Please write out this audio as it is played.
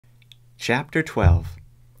Chapter 12.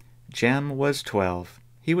 Jem was 12.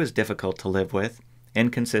 He was difficult to live with,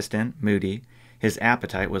 inconsistent, moody. His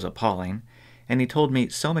appetite was appalling, and he told me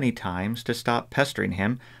so many times to stop pestering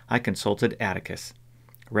him I consulted Atticus.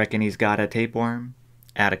 "Reckon he's got a tapeworm?"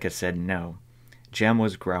 Atticus said no. Jem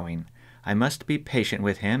was growing. I must be patient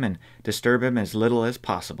with him and disturb him as little as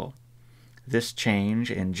possible. This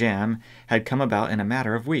change in Jem had come about in a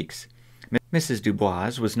matter of weeks. Mrs.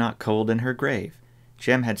 Dubois was not cold in her grave.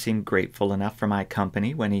 Jem had seemed grateful enough for my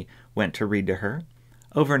company when he went to read to her.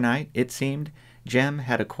 Overnight, it seemed, Jem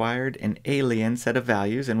had acquired an alien set of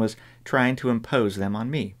values and was trying to impose them on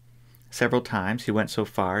me. Several times he went so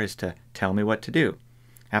far as to tell me what to do.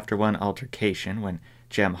 After one altercation, when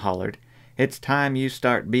Jem hollered, "It's time you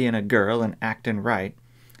start being a girl and actin' right,"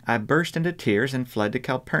 I burst into tears and fled to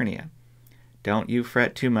Calpurnia. "Don't you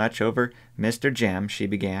fret too much over Mr. Jem," she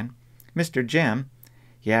began. "Mr. Jem?"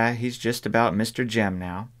 "Yeah, he's just about Mr. Jem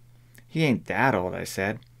now." "He ain't that old," I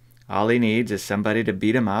said. "All he needs is somebody to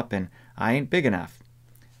beat him up, and I ain't big enough."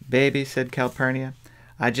 "Baby," said Calpurnia,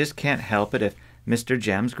 "I just can't help it if Mr.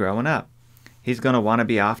 Jem's growing up. He's going to want to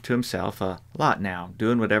be off to himself a lot now,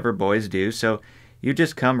 doing whatever boys do, so you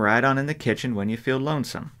just come right on in the kitchen when you feel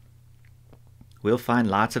lonesome. We'll find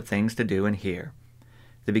lots of things to do in here."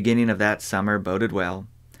 The beginning of that summer boded well.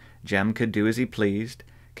 Jem could do as he pleased.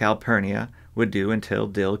 Calpurnia would do until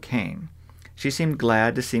Dill came. She seemed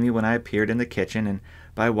glad to see me when I appeared in the kitchen, and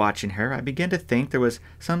by watching her I began to think there was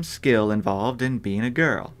some skill involved in being a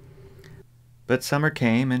girl. But summer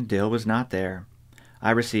came and Dill was not there.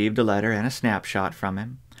 I received a letter and a snapshot from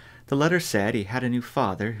him. The letter said he had a new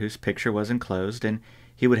father whose picture was enclosed, and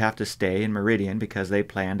he would have to stay in Meridian because they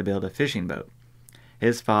planned to build a fishing boat.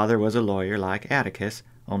 His father was a lawyer like Atticus,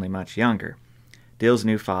 only much younger. Dill's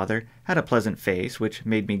new father had a pleasant face, which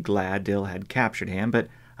made me glad Dill had captured him, but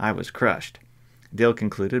I was crushed. Dill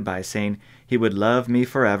concluded by saying he would love me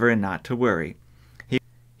forever and not to worry.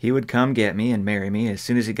 He would come get me and marry me as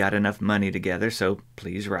soon as he got enough money together, so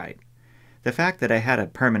please write. The fact that I had a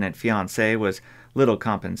permanent fiancée was little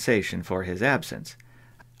compensation for his absence.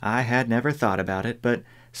 I had never thought about it, but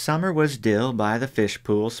summer was Dill by the fish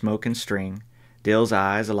pool smoking string, Dill's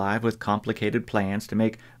eyes alive with complicated plans to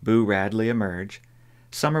make Boo Radley emerge.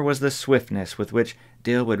 Summer was the swiftness with which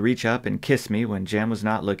Dill would reach up and kiss me when Jem was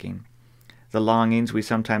not looking. The longings we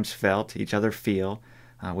sometimes felt each other feel.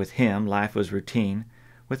 With him, life was routine.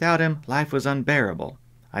 Without him, life was unbearable.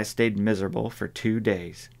 I stayed miserable for 2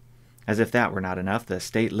 days. As if that were not enough, the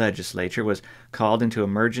state legislature was called into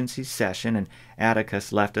emergency session, and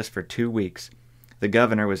Atticus left us for 2 weeks. The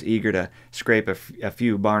governor was eager to scrape a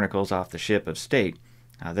few barnacles off the ship of state.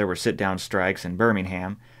 There were sit-down strikes in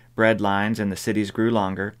Birmingham. Bread lines in the cities grew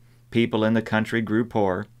longer. People in the country grew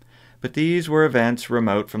poor. But these were events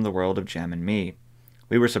remote from the world of Jem and me.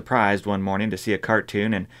 We were surprised one morning to see a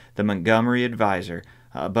cartoon in the Montgomery Advisor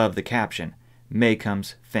above the caption,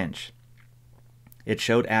 "Maycome's Finch." It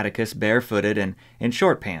showed Atticus barefooted and in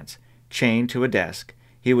short pants, chained to a desk.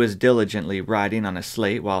 He was diligently writing on a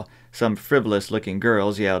slate while some frivolous-looking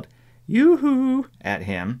girls yelled, "Yoo-hoo!" at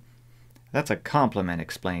him. "That's a compliment,"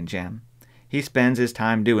 explained Jem. "He spends his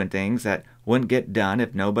time doing things that wouldn't get done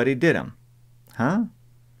if nobody did 'em." "Huh?"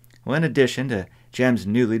 Well, in addition to Jem's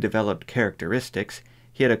newly developed characteristics,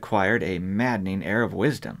 he had acquired a maddening air of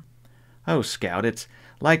wisdom. "Oh, Scout, it's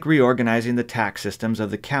like reorganizing the tax systems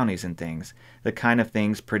of the counties and things, the kind of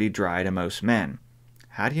thing's pretty dry to most men."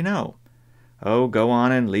 "How do you know?" "Oh, go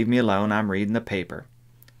on and leave me alone. I'm reading the paper."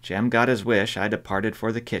 Jem got his wish. I departed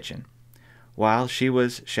for the kitchen. While she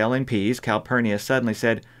was shelling peas, Calpurnia suddenly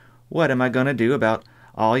said, "What am I going to do about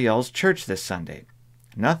all y'all's church this Sunday?"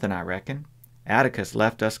 "Nothing, I reckon. Atticus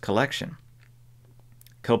left us collection."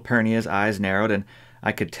 Calpurnia's eyes narrowed, and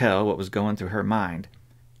I could tell what was going through her mind.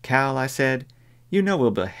 "Cal," I said, "you know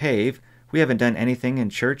we'll behave. We haven't done anything in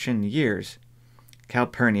church in years."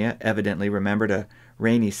 Calpurnia evidently remembered a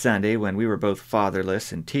rainy Sunday when we were both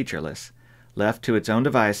fatherless and teacherless. Left to its own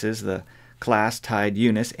devices, the class tied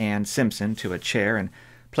Eunice Ann Simpson to a chair and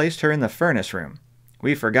placed her in the furnace room.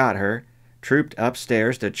 We forgot her, trooped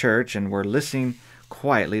upstairs to church, and were listening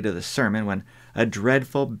quietly to the sermon when a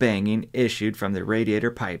dreadful banging issued from the radiator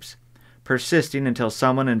pipes, persisting until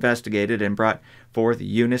someone investigated and brought forth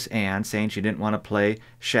Eunice Ann, saying she didn't want to play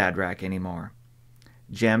Shadrach anymore.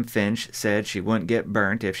 Jem Finch said she wouldn't get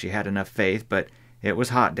burnt if she had enough faith, but it was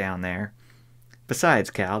hot down there. "Besides,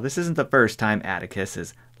 Cal, this isn't the first time Atticus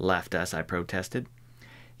has left us," I protested.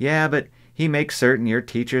 "Yeah, but he makes certain your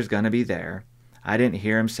teacher's going to be there. I didn't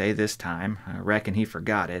hear him say this time. I reckon he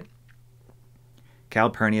forgot it."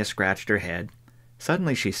 Calpurnia scratched her head.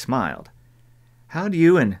 Suddenly she smiled. "How'd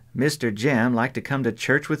you and Mr. Jem like to come to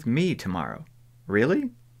church with me tomorrow?" "Really?"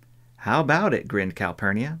 "How about it?" grinned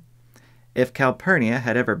Calpurnia. If Calpurnia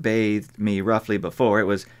had ever bathed me roughly before, it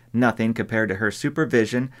was nothing compared to her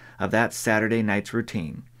supervision of that Saturday night's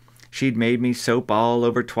routine. She'd made me soap all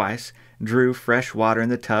over twice, drew fresh water in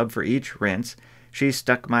the tub for each rinse. She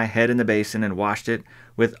stuck my head in the basin and washed it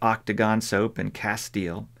with octagon soap and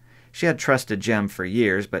castile. She had trusted Jem for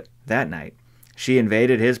years, but that night she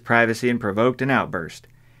invaded his privacy and provoked an outburst.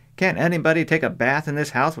 "Can't anybody take a bath in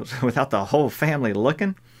this house without the whole family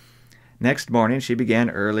looking?" Next morning she began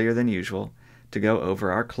earlier than usual to go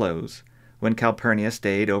over our clothes. When Calpurnia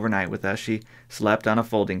stayed overnight with us, she slept on a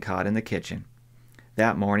folding cot in the kitchen.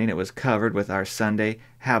 That morning it was covered with our Sunday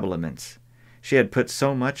habiliments. She had put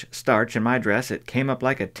so much starch in my dress it came up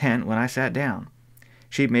like a tent when I sat down.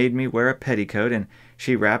 She made me wear a petticoat, and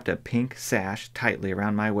she wrapped a pink sash tightly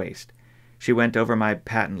around my waist. She went over my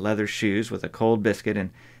patent leather shoes with a cold biscuit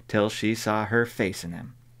until she saw her face in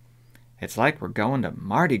them. "It's like we're going to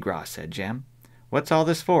Mardi Gras," said Jem. "What's all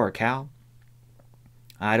this for, Cal?"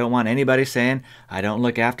 "I don't want anybody saying I don't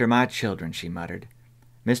look after my children," she muttered.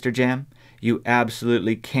 "Mr. Jem, you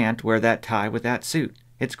absolutely can't wear that tie with that suit.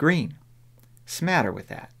 It's green." "'Smatter with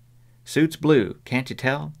that?" "Suit's blue. Can't you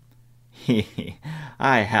tell?" "Hee."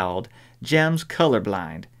 I howled. "Jem's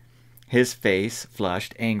colorblind." His face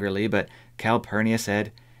flushed angrily, but Calpurnia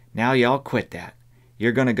said, "Now y'all quit that.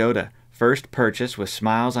 You're going to go to First Purchase with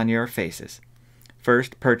smiles on your faces."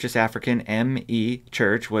 First Purchase African M.E.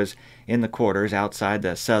 Church was in the quarters outside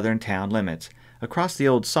the southern town limits, across the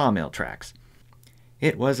old sawmill tracks.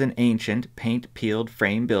 It was an ancient, paint-peeled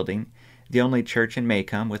frame building, the only church in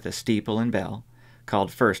Maycomb with a steeple and bell,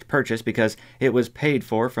 called First Purchase because it was paid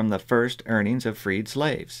for from the first earnings of freed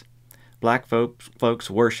slaves. Black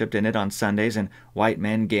folks worshipped in it on Sundays, and white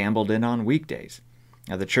men gambled in on weekdays.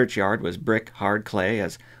 The churchyard was brick hard clay,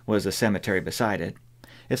 as was the cemetery beside it.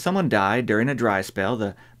 If someone died during a dry spell,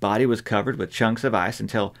 the body was covered with chunks of ice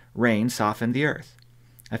until rain softened the earth.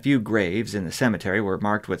 A few graves in the cemetery were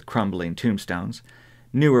marked with crumbling tombstones.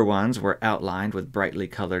 Newer ones were outlined with brightly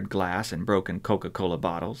colored glass and broken Coca-Cola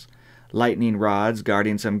bottles. Lightning rods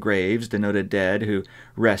guarding some graves denoted dead who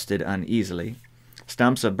rested uneasily.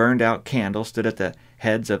 Stumps of burned-out candles stood at the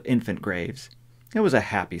heads of infant graves. It was a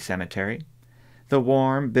happy cemetery. The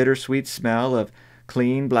warm, bittersweet smell of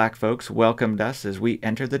clean black folks welcomed us as we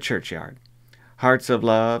entered the churchyard. Hearts of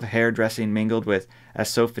love, hairdressing mingled with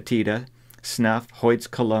asafoetida, snuff, Hoyt's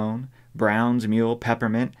cologne, Brown's mule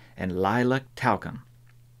peppermint, and lilac talcum.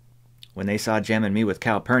 When they saw Jem and me with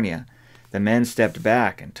Calpurnia, the men stepped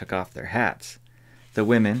back and took off their hats. The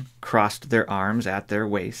women crossed their arms at their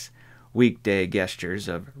waists, weekday gestures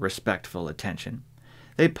of respectful attention.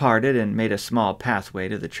 They parted and made a small pathway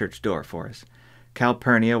to the church door for us.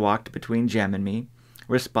 Calpurnia walked between Jem and me,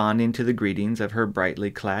 responding to the greetings of her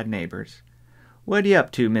brightly clad neighbors. "What you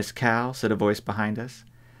up to, Miss Cal?" said a voice behind us.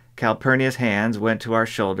 Calpurnia's hands went to our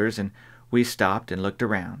shoulders, and we stopped and looked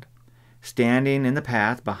around. Standing in the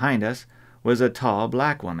path behind us was a tall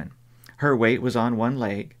black woman. Her weight was on one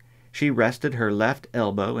leg. She rested her left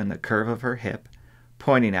elbow in the curve of her hip,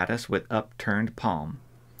 pointing at us with upturned palm.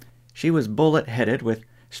 She was bullet-headed with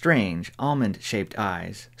strange, almond-shaped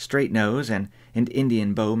eyes, straight nose, and an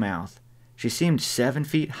Indian bow mouth. She seemed 7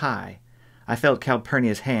 feet high. I felt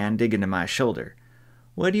Calpurnia's hand dig into my shoulder.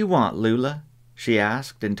 "What do you want, Lula?" she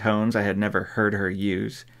asked in tones I had never heard her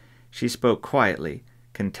use. She spoke quietly,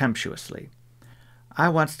 contemptuously. "I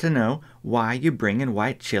wants to know why you bringin'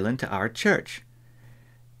 white chillun to our church."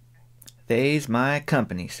 "They's my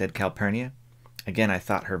company," said Calpurnia. Again I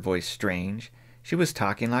thought her voice strange. She was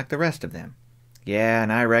talking like the rest of them. "Yeah,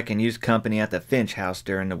 and I reckon you's company at the Finch house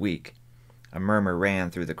during the week." A murmur ran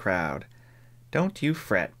through the crowd. "Don't you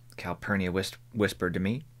fret," Calpurnia whispered to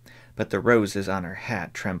me, but the roses on her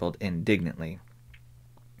hat trembled indignantly.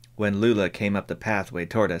 When Lula came up the pathway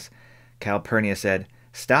toward us, Calpurnia said,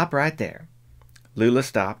 "Stop right there." Lula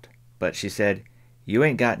stopped, but she said, "You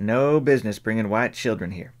ain't got no business bringing white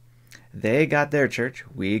children here. They got their church,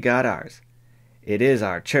 we got ours." "It is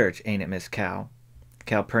our church, ain't it, Miss Cal?"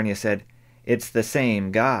 Calpurnia said, "It's the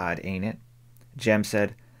same God, ain't it?" Jem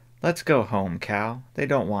said, "Let's go home, Cal. They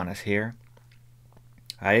don't want us here."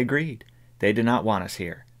 I agreed. They did not want us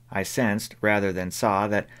here. I sensed, rather than saw,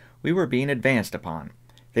 that we were being advanced upon.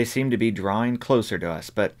 They seemed to be drawing closer to us,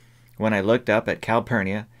 but when I looked up at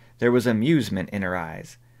Calpurnia, there was amusement in her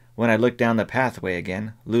eyes. When I looked down the pathway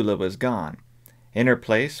again, Lula was gone. In her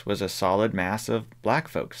place was a solid mass of black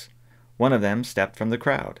folks. One of them stepped from the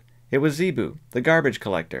crowd. It was Zebu, the garbage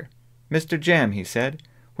collector. "Mr. Jem," he said,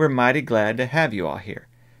 "we're mighty glad to have you all here.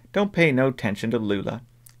 Don't pay no attention to Lula.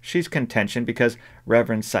 She's contention because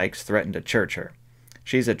Reverend Sykes threatened to church her.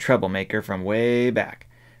 She's a troublemaker from way back.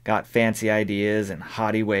 Got fancy ideas and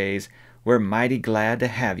haughty ways. We're mighty glad to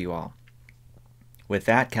have you all." With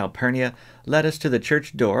that, Calpurnia led us to the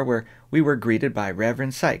church door, where we were greeted by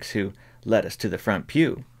Reverend Sykes, who led us to the front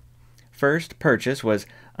pew. First purchase was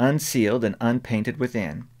unsealed and unpainted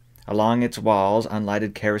within. Along its walls,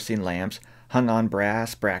 unlighted kerosene lamps hung on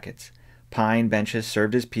brass brackets. Pine benches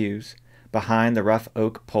served as pews. Behind the rough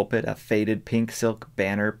oak pulpit, a faded pink silk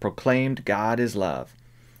banner proclaimed "God is love,"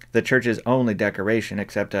 the church's only decoration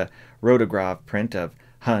except a rotograph print of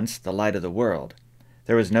Hunt's "The Light of the World."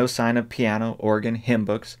 There was no sign of piano, organ, hymn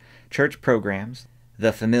books, church programs,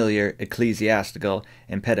 the familiar ecclesiastical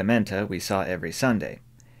impedimenta we saw every Sunday.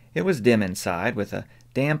 It was dim inside, with a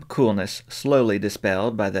damp coolness slowly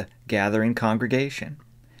dispelled by the gathering congregation.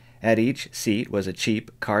 At each seat was a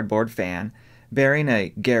cheap cardboard fan bearing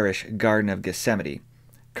a garish Garden of Gethsemane,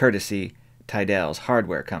 courtesy Tidell's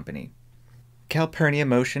Hardware Company. Calpurnia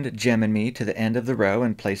motioned Jem and me to the end of the row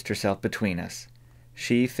and placed herself between us.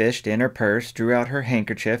 She fished in her purse, drew out her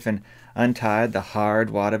handkerchief, and untied the hard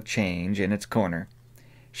wad of change in its corner.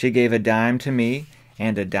 She gave a dime to me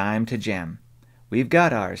and a dime to Jem. "We've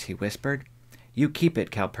got ours," he whispered. "You keep it,"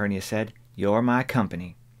 Calpurnia said. "You're my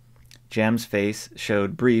company." Jem's face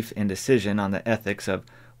showed brief indecision on the ethics of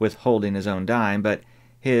withholding his own dime, but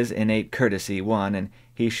his innate courtesy won, and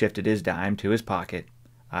he shifted his dime to his pocket.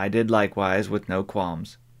 I did likewise with no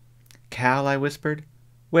qualms. "Cal," I whispered,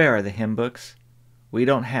 "where are the hymn books?" "We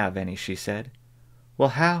don't have any," she said. "Well,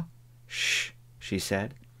 how—" "Shh," she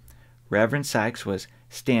said. Reverend Sykes was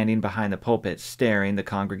standing behind the pulpit, staring the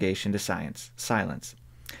congregation to silence.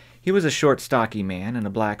 He was a short, stocky man in a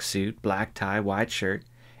black suit, black tie, white shirt,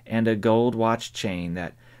 and a gold watch chain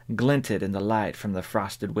that glinted in the light from the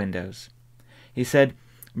frosted windows. He said,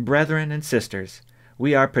 "Brethren and sisters,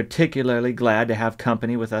 we are particularly glad to have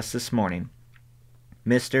company with us this morning.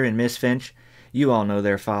 Mr. and Miss Finch, you all know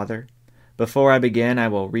their father. Before I begin, I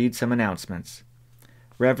will read some announcements."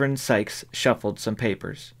 Reverend Sykes shuffled some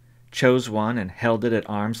papers, chose one, and held it at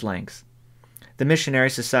arm's length. "The Missionary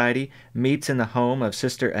Society meets in the home of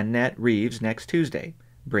Sister Annette Reeves next Tuesday.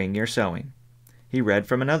 Bring your sewing." He read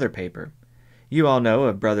from another paper. "You all know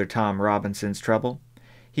of Brother Tom Robinson's trouble.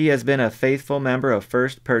 He has been a faithful member of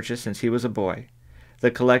First Purchase since he was a boy. The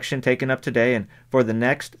collection taken up today and for the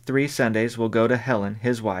next 3 Sundays will go to Helen,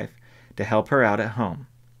 his wife, to help her out at home."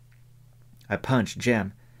 I punched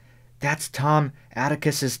Jem. "That's Tom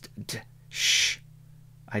Atticus's Shh!"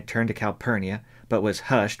 I turned to Calpurnia, but was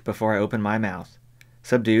hushed before I opened my mouth.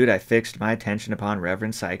 Subdued, I fixed my attention upon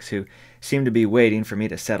Reverend Sykes, who seemed to be waiting for me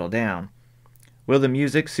to settle down. "Will the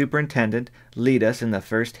music superintendent lead us in the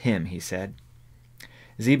first hymn?" he said.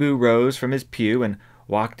 Zebu rose from his pew and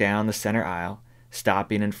walked down the center aisle,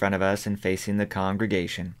 stopping in front of us and facing the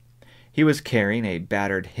congregation. He was carrying a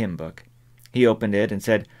battered hymn book. He opened it and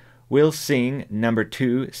said, "We'll sing number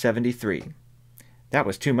 273. That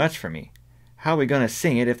was too much for me. "How are we going to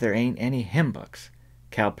sing it if there ain't any hymn books?"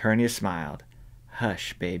 Calpurnia smiled.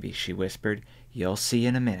 "Hush, baby," she whispered. "You'll see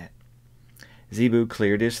in a minute." Zebu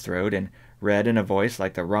cleared his throat and read in a voice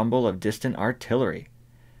like the rumble of distant artillery.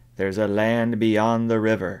 "There's a land beyond the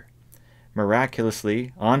river."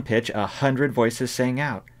 Miraculously, on pitch, 100 voices sang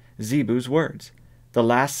out Zebu's words. The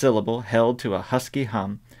last syllable, held to a husky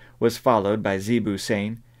hum, was followed by Zebu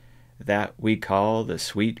saying, "That we call the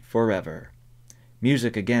sweet forever."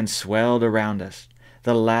 Music again swelled around us.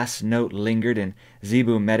 The last note lingered, and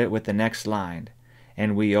Zebu met it with the next line,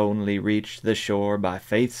 "And we only reach the shore by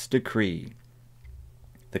faith's decree."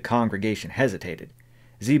 The congregation hesitated.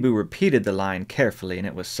 Zebu repeated the line carefully, and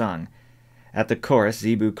it was sung. At the chorus,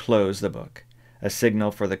 Zebu closed the book, a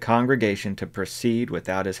signal for the congregation to proceed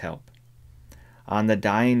without his help. "On the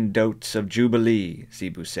dying dotes of Jubilee,"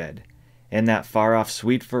 Zebu said, "in that far-off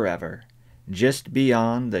sweet forever, just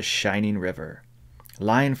beyond the shining river."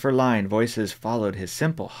 Line for line, voices followed his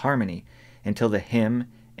simple harmony until the hymn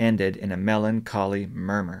ended in a melancholy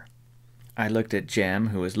murmur. I looked at Jem,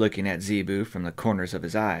 who was looking at Zebu from the corners of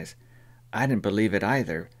his eyes. I didn't believe it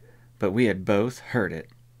either, but we had both heard it.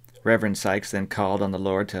 Reverend Sykes then called on the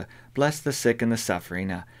Lord to bless the sick and the suffering,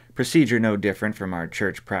 a procedure no different from our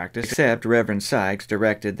church practice, except Reverend Sykes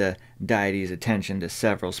directed the deity's attention to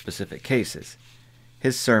several specific cases.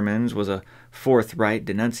 His sermons was a forthright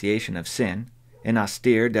denunciation of sin, an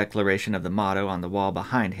austere declaration of the motto on the wall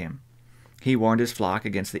behind him. He warned his flock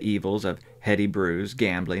against the evils of heady brews,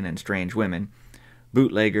 gambling, and strange women.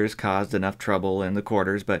 Bootleggers caused enough trouble in the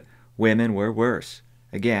quarters, but women were worse.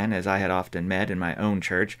 Again, as I had often met in my own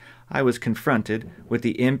church, I was confronted with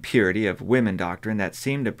the impurity of women doctrine that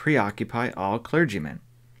seemed to preoccupy all clergymen.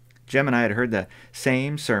 Jem and I had heard the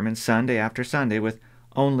same sermon Sunday after Sunday with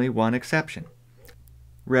only one exception.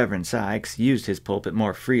 Reverend Sykes used his pulpit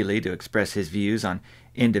more freely to express his views on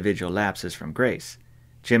individual lapses from grace.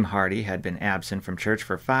 Jim Hardy had been absent from church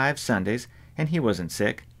for 5 Sundays, and he wasn't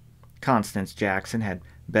sick. Constance Jackson had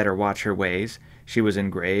better watch her ways. She was in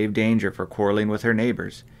grave danger for quarreling with her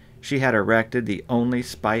neighbors. She had erected the only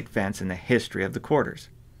spite fence in the history of the quarters.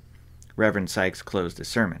 Reverend Sykes closed the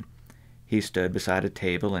sermon. He stood beside a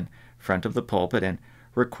table in front of the pulpit and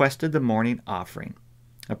requested the morning offering,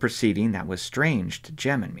 a proceeding that was strange to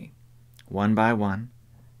Jem and me. One by one,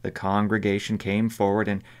 the congregation came forward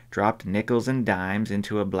and dropped nickels and dimes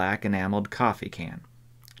into a black enameled coffee can.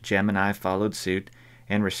 Jem and I followed suit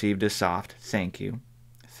and received a soft thank you,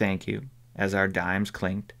 as our dimes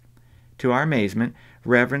clinked. To our amazement,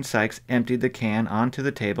 Reverend Sykes emptied the can onto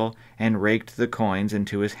the table and raked the coins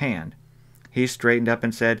into his hand. He straightened up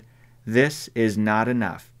and said, "This is not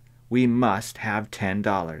enough. We must have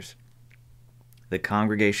 $10. The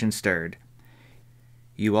congregation stirred.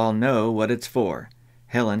 "You all know what it's for.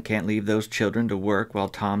 Helen can't leave those children to work while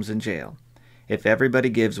Tom's in jail. If everybody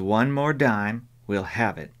gives one more dime, we'll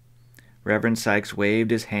have it." Reverend Sykes waved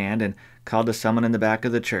his hand and called to someone in the back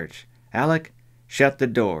of the church. "Alec, shut the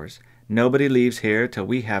doors. Nobody leaves here till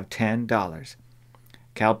we have $10.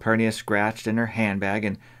 Calpurnia scratched in her handbag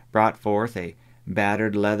and brought forth a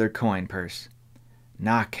battered leather coin purse.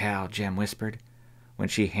 "Now, Cal," Jem whispered, when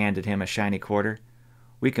she handed him a shiny quarter,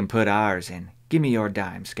 "we can put ours in. Give me your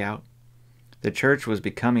dime, Scout." The church was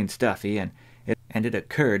becoming stuffy, and it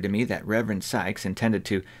occurred to me that Reverend Sykes intended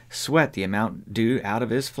to sweat the amount due out of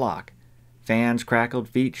his flock. Fans crackled,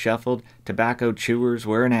 feet shuffled, tobacco chewers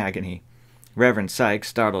were in agony. Reverend Sykes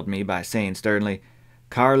startled me by saying sternly,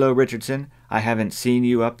 "Carlo Richardson, I haven't seen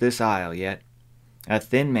you up this aisle yet." A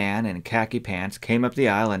thin man in khaki pants came up the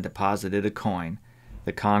aisle and deposited a coin.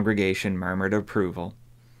 The congregation murmured approval.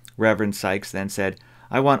 Reverend Sykes then said,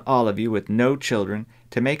 "I want all of you with no children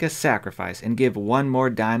to make a sacrifice and give one more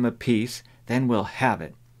dime apiece, then we'll have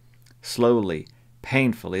it." Slowly,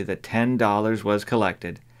 painfully, the $10 was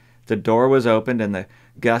collected. The door was opened and the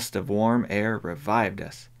gust of warm air revived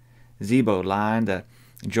us. Zebo lined the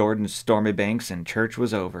Jordan's stormy banks and church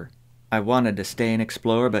was over. I wanted to stay and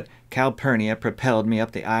explore, but Calpurnia propelled me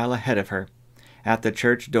up the aisle ahead of her. At the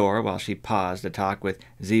church door, while she paused to talk with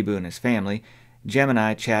Zebu and his family, Jem and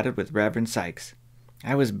I chatted with Reverend Sykes.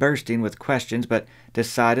 I was bursting with questions, but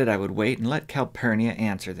decided I would wait and let Calpurnia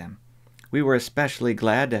answer them. "We were especially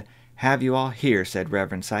glad to have you all here," said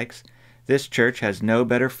Reverend Sykes. "This church has no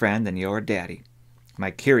better friend than your daddy."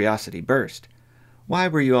 My curiosity burst. "Why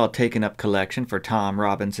were you all taking up collection for Tom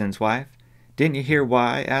Robinson's wife?" "Didn't you hear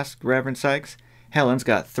why?" asked Reverend Sykes. "Helen's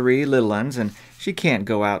got 3 little uns, and she can't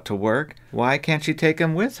go out to work. Why can't she take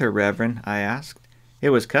 'em with her, Reverend?" I asked. It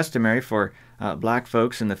was customary for black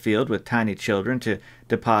folks in the field with tiny children to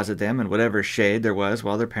deposit them in whatever shade there was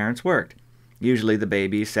while their parents worked. Usually the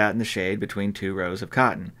babies sat in the shade between 2 rows of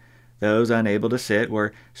cotton. Those unable to sit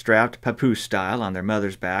were strapped papoose style on their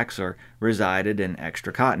mothers' backs or resided in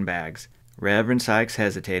extra cotton bags. Reverend Sykes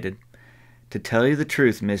hesitated. "To tell you the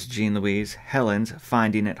truth, Miss Jean Louise, Helen's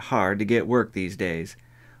finding it hard to get work these days.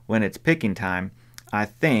 When it's picking time, I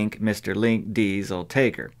think Mr. Link Dees'll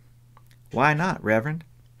take her." "Why not, Reverend?"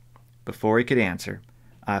 Before he could answer,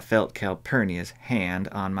 I felt Calpurnia's hand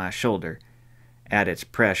on my shoulder. At its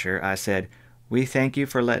pressure, I said, "We thank you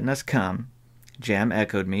for letting us come." Jem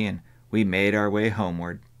echoed me, and we made our way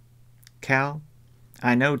homeward. "Cal,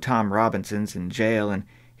 I know Tom Robinson's in jail, and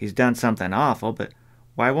he's done something awful, but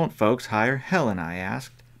why won't folks hire Helen?" I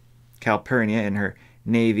asked. Calpurnia, in her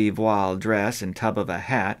navy voile dress and tub of a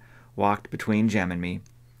hat, walked between Jem and me.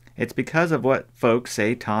 "It's because of what folks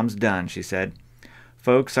say Tom's done," she said.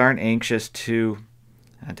 "Folks aren't anxious to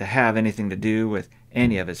have anything to do with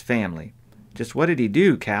any of his family." "Just what did he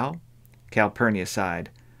do, Cal?" Calpurnia sighed.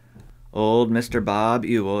 "Old Mr. Bob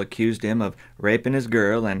Ewell accused him of raping his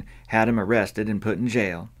girl and had him arrested and put in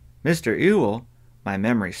jail." "Mr. Ewell?" My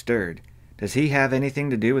memory stirred. "Does he have anything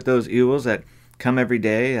to do with those Ewells that come every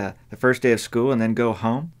day, the first day of school, and then go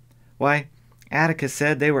home?" "Why, Atticus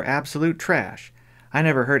said they were absolute trash. I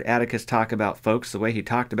never heard Atticus talk about folks the way he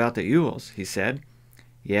talked about the Ewells," he said.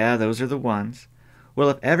 "Yeah, those are the ones. Well,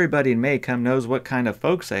 if everybody in Maycomb knows what kind of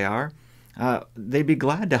folks they are, they'd be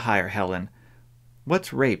glad to hire Helen.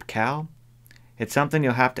 What's rape, Cal?" "It's something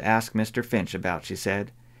you'll have to ask Mr. Finch about," she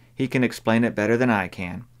said. "He can explain it better than I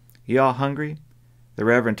can. You all hungry?" The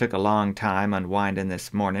Reverend took a long time unwinding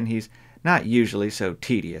this morning. He's not usually so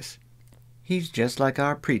tedious. "He's just like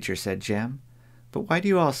our preacher," said Jem. "But why do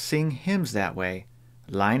you all sing hymns that way?"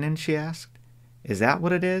 "Linin'?" she asked. "Is that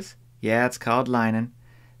what it is?" "Yeah, it's called linin'.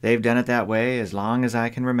 They've done it that way as long as I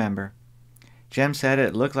can remember. Jem said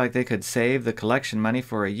it looked like they could save the collection money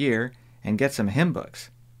for a year and get some hymn books.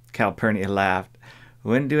 Calpurnia laughed.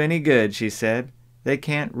 Wouldn't do any good, she said. They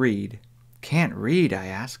can't read. Can't read, I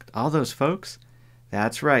asked. All those folks?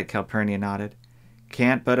 That's right, Calpurnia nodded.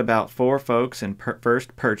 Can't but about 4 folks in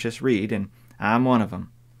first purchase read, and I'm one of 'em.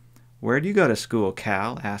 Where do you go to school,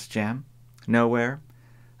 Cal? Asked Jem. Nowhere.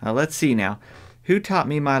 Let's see now. Who taught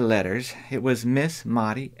me my letters? It was Miss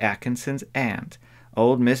Maudie Atkinson's aunt,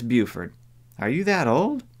 old Miss Buford. Are you that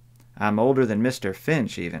old? I'm older than Mr.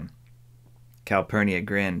 Finch, even. Calpurnia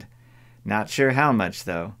grinned. Not sure how much,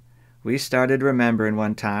 though. We started remembering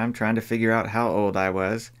one time, trying to figure out how old I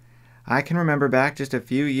was. I can remember back just a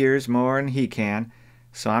few years more than he can,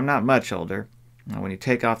 so I'm not much older, when you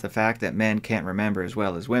take off the fact that men can't remember as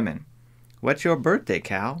well as women. What's your birthday,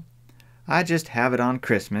 Cal? I just have it on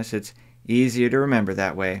Christmas. It's easier to remember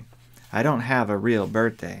that way. I don't have a real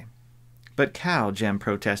birthday. But Cal, Jem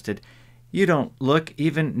protested, you don't look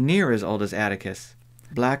even near as old as Atticus.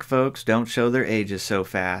 Black folks don't show their ages so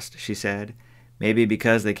fast, she said. Maybe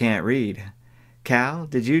because they can't read. Cal,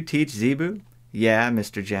 did you teach Zebu? Yeah,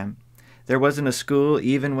 Mr. Jem. There wasn't a school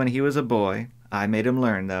even when he was a boy. I made him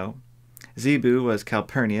learn, though. Zebu was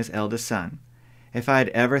Calpurnia's eldest son. If I had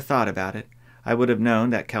ever thought about it, I would have known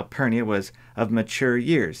that Calpurnia was of mature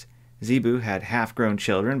years. Zebu had half-grown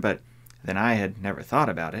children, but then I had never thought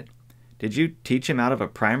about it. Did you teach him out of a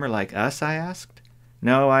primer like us, I asked.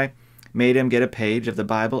 No, I made him get a page of the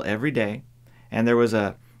Bible every day, and there was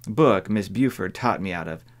a book Miss Buford taught me out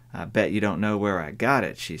of. I bet you don't know where I got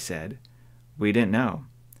it, she said. We didn't know.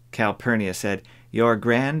 Calpurnia said, Your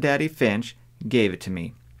granddaddy Finch gave it to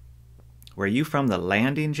me. Were you from the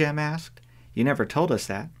Landing, Jem asked. You never told us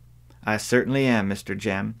that. I certainly am, Mr.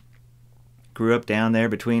 Jem. Grew up down there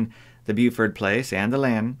between the Buford place and the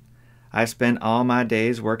Landing. I spent all my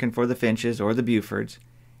days working for the Finches or the Bufords,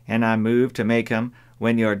 and I moved to Macomb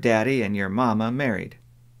when your daddy and your mama married.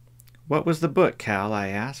 What was the book, Cal? I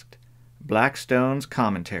asked. Blackstone's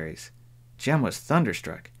Commentaries. Jem was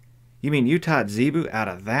thunderstruck. You mean you taught Zebu out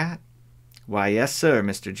of that? Why, yes, sir,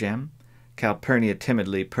 Mr. Jem. Calpurnia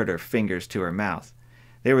timidly put her fingers to her mouth.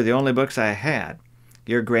 They were the only books I had.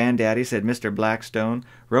 Your granddaddy said Mr. Blackstone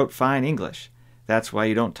wrote fine English. That's why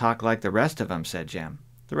you don't talk like the rest of 'em, said Jem.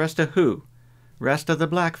 The rest of who? Rest of the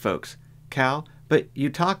black folks. Cal, but you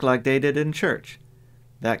talk like they did in church.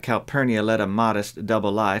 That Calpurnia led a modest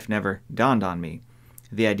double life never dawned on me.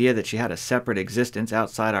 The idea that she had a separate existence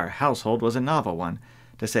outside our household was a novel one,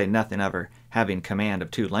 to say nothing of her having command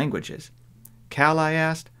of 2 languages. Cal, I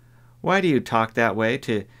asked, why do you talk that way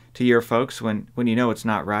to your folks when you know it's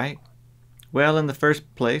not right? Well, in the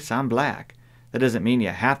first place, I'm black. That doesn't mean you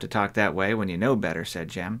have to talk that way when you know better, said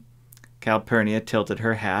Jem. Calpurnia tilted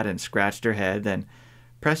her hat and scratched her head, then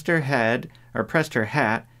pressed her hat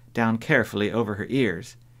down carefully over her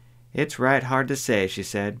ears. It's right hard to say, she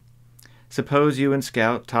said. Suppose you and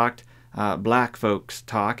Scout talked black folks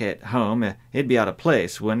talk at home, it'd be out of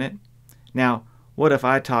place, wouldn't it? Now, what if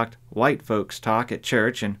I talked white folks talk at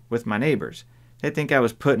church and with my neighbors? They'd think I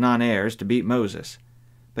was putting on airs to beat Moses.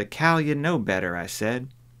 But Cal, you know better, I said.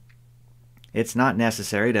 It's not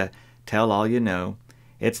necessary to tell all you know.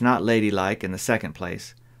 It's not ladylike in the second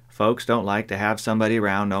place. Folks don't like to have somebody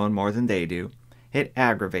around knowing more than they do. It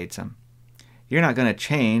aggravates 'em. You're not going to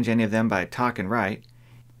change any of them by talking right.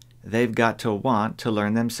 They've got to want to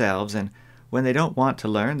learn themselves, and when they don't want to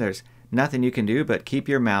learn, there's nothing you can do but keep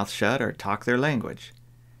your mouth shut or talk their language.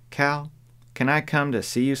 Cal, can I come to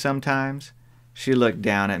see you sometimes? She looked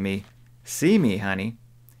down at me. See me, honey?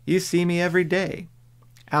 You see me every day.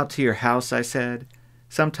 Out to your house, I said.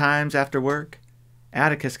 Sometimes after work.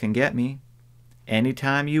 Atticus can get me. Any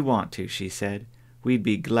time you want to, she said. We'd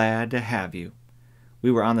be glad to have you.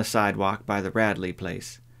 We were on the sidewalk by the Radley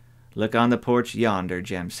place. Look on the porch yonder,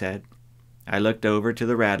 Jem said. I looked over to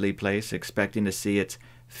the Radley place, expecting to see its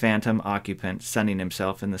phantom occupant sunning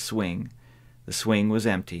himself in the swing. The swing was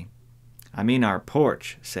empty. I mean our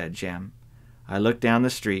porch, said Jem. I looked down the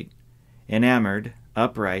street. Enamored,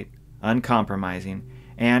 upright, uncompromising,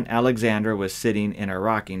 Aunt Alexandra was sitting in a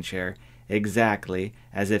rocking chair, exactly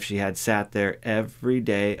as if she had sat there every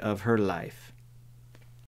day of her life.